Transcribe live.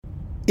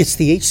It's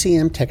the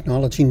HCM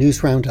Technology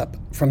News Roundup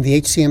from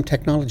the HCM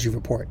Technology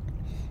Report.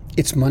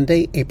 It's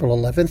Monday, April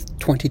 11th,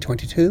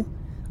 2022.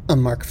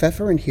 I'm Mark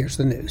Pfeffer, and here's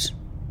the news.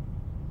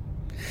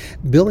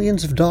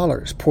 Billions of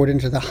dollars poured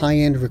into the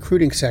high-end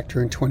recruiting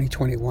sector in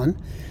 2021,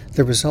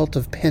 the result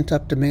of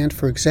pent-up demand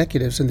for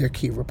executives and their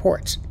key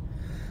reports.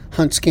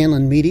 Hunt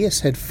Scanlon Media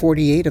said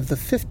 48 of the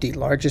 50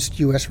 largest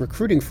U.S.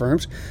 recruiting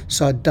firms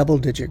saw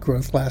double-digit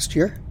growth last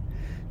year.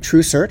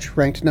 TrueSearch,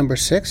 ranked number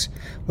 6,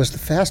 was the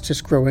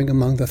fastest growing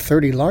among the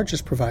 30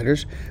 largest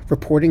providers,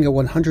 reporting a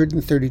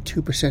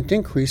 132%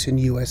 increase in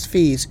U.S.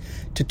 fees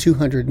to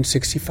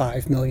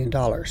 $265 million.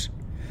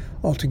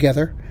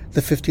 Altogether,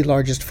 the 50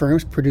 largest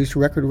firms produced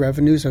record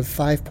revenues of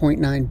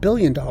 $5.9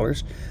 billion, a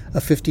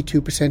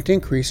 52%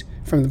 increase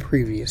from the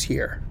previous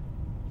year.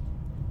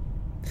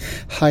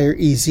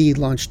 HireEZ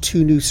launched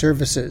 2 new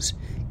services,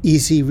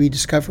 Easy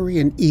Rediscovery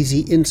and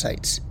Easy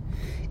Insights.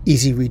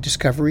 Easy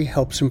Rediscovery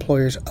helps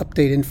employers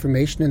update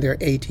information in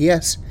their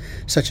ATS,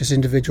 such as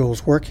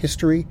individuals' work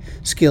history,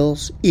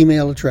 skills,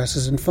 email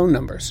addresses, and phone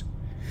numbers.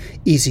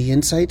 Easy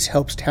Insights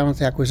helps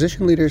talent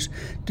acquisition leaders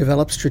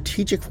develop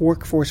strategic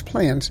workforce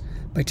plans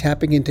by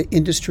tapping into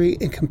industry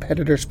and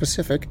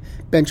competitor-specific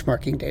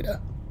benchmarking data.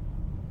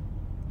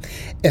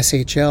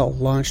 SHL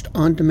launched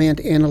On-Demand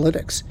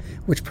Analytics,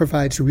 which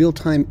provides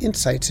real-time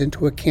insights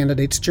into a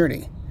candidate's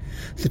journey.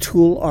 The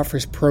tool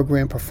offers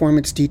program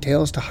performance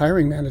details to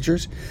hiring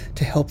managers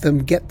to help them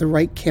get the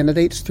right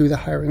candidates through the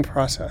hiring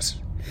process.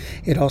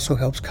 It also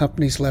helps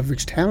companies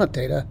leverage talent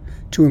data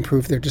to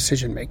improve their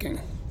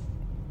decision-making.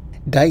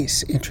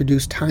 Dice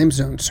introduced Time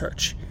Zone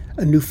Search,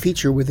 a new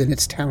feature within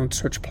its talent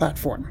search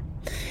platform.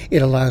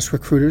 It allows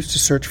recruiters to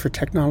search for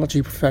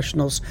technology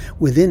professionals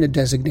within a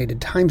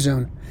designated time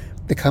zone.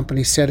 The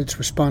company said it's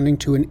responding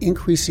to an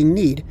increasing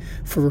need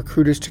for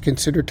recruiters to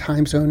consider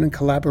time zone and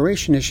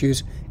collaboration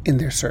issues in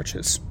their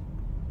searches.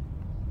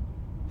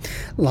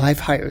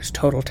 LiveHire's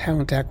total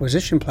talent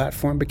acquisition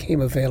platform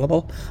became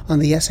available on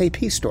the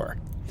SAP Store.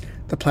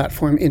 The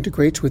platform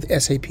integrates with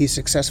SAP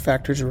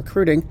SuccessFactors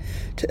Recruiting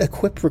to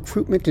equip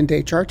recruitment and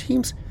HR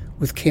teams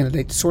with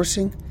candidate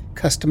sourcing,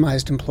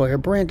 customized employer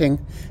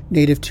branding,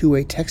 native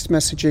two-way text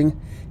messaging,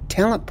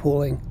 talent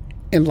pooling,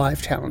 and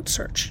live talent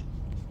search.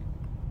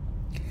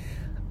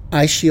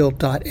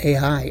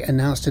 iShield.ai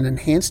announced an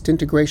enhanced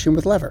integration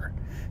with Lever,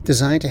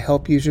 designed to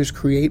help users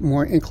create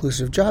more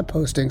inclusive job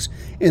postings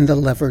in the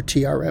Lever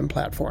TRM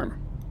platform.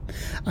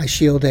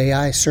 iShield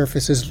AI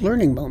surfaces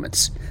learning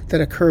moments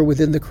that occur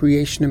within the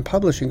creation and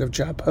publishing of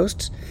job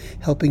posts,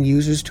 helping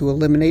users to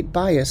eliminate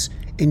bias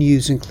and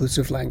use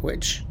inclusive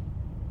language.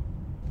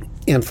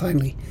 And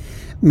finally,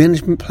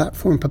 management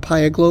platform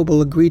Papaya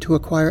Global agreed to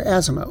acquire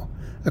Azimo,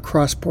 a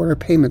cross-border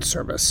payment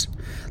service.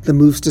 The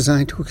move's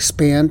designed to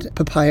expand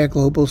Papaya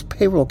Global's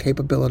payroll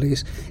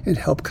capabilities and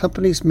help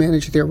companies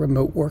manage their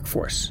remote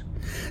workforce.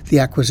 The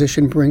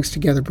acquisition brings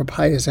together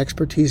Papaya's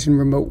expertise in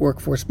remote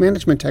workforce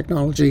management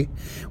technology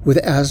with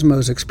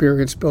Azimo's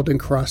experience building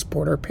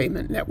cross-border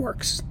payment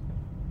networks.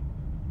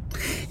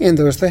 And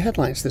those are the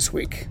headlines this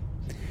week.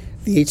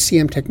 The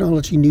HCM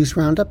Technology News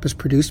Roundup is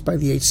produced by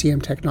the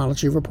HCM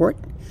Technology Report.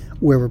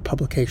 We're a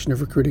publication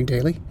of Recruiting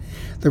Daily.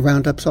 The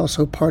Roundup's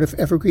also part of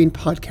Evergreen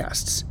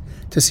Podcasts.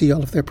 To see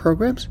all of their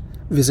programs,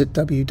 visit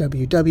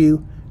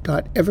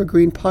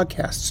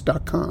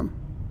www.evergreenpodcasts.com.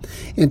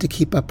 And to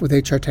keep up with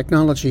HR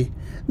technology,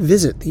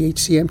 visit the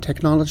HCM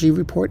Technology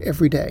Report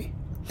every day.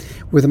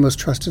 We're the most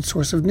trusted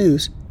source of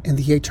news in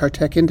the HR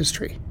tech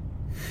industry.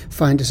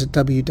 Find us at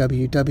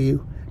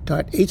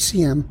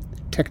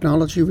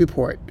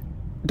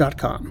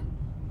www.hcmtechnologyreport.com.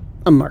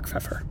 I'm Mark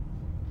Pfeffer.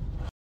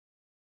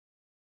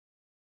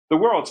 The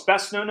world's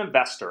best-known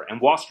investor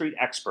and Wall Street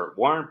expert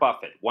Warren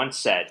Buffett once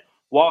said,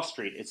 "Wall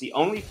Street is the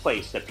only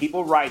place that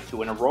people ride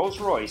to in a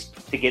Rolls-Royce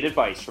to get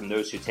advice from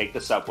those who take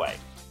the subway."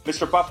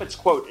 Mr. Buffett's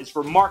quote is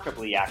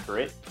remarkably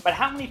accurate, but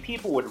how many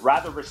people would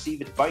rather receive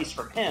advice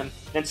from him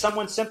than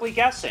someone simply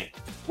guessing?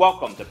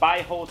 Welcome to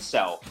Buy, Hold,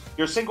 Sell,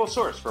 your single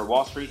source for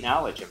Wall Street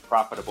knowledge and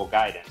profitable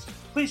guidance.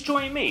 Please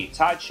join me,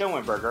 Todd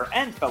Schoenberger,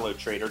 and fellow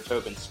trader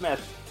Tobin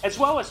Smith, as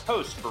well as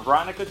host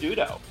Veronica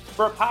Dudo,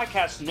 for a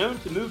podcast known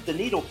to move the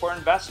needle for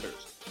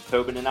investors.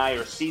 Tobin and I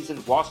are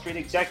seasoned Wall Street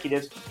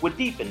executives with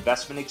deep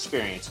investment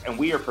experience, and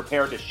we are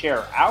prepared to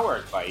share our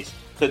advice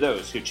to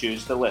those who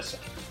choose to listen.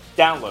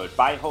 Download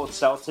Buy, Hold,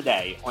 Sell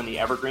today on the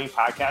Evergreen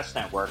Podcast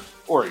Network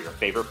or your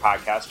favorite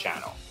podcast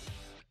channel.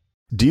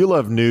 Do you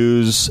love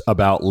news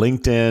about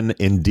LinkedIn,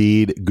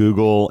 Indeed,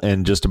 Google,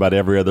 and just about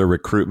every other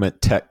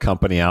recruitment tech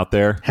company out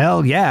there?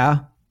 Hell yeah.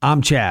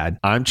 I'm Chad.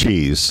 I'm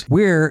Cheese.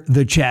 We're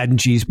the Chad and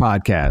Cheese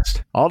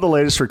Podcast. All the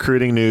latest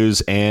recruiting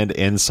news and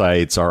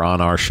insights are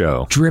on our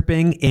show.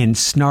 Dripping in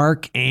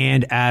snark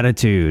and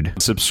attitude.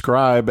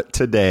 Subscribe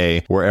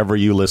today wherever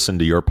you listen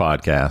to your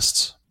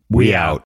podcasts. We out.